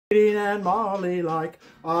Nadine and Molly, like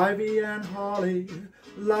ivy and holly,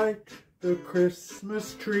 light the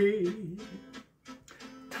Christmas tree.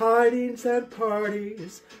 Tidings and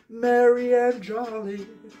parties, merry and jolly,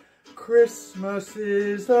 Christmas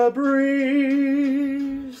is a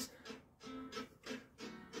breeze.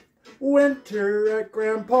 Winter at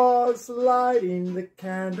Grandpa's, lighting the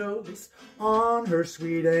candles on her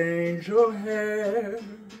sweet angel hair.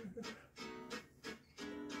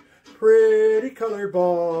 Pretty colored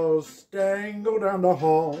balls dangle down the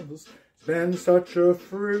halls. It's been such a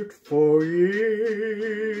fruitful year.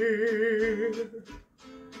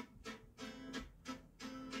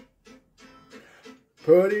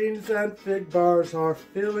 Puddings and fig bars are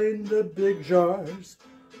filling the big jars.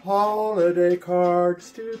 Holiday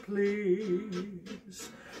cards to please.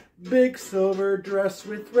 Big silver dress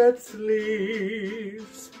with red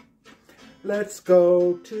sleeves. Let's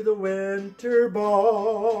go to the winter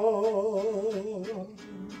ball.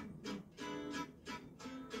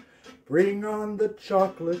 Bring on the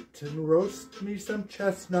chocolate and roast me some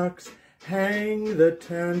chestnuts. Hang the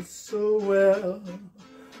tinsel well,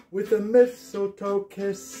 with a mistletoe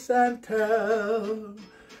kiss and tell.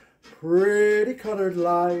 Pretty colored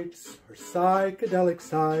lights are psychedelic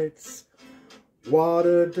sights. What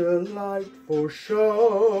a delightful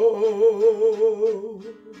show.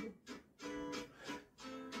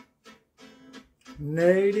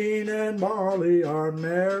 Nadine and Molly are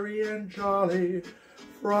merry and jolly,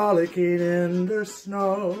 frolicking in the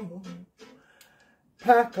snow.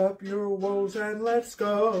 Pack up your woes and let's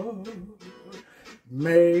go.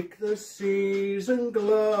 Make the season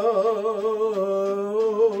glow.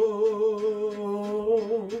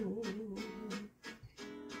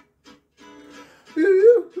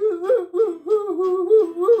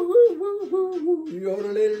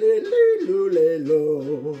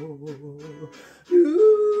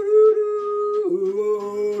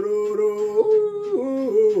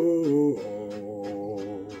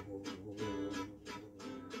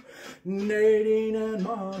 Nadine and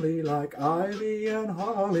Molly, like ivy and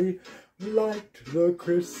holly, light the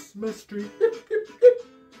Christmas tree.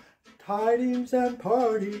 Tidings and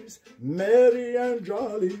parties, merry and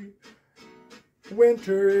jolly,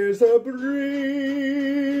 winter is a breeze.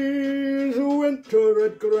 Winter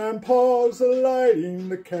at Grandpa's, lighting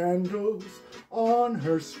the candles on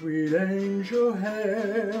her sweet angel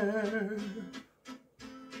hair.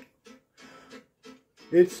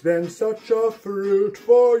 It's been such a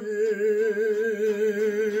fruitful year.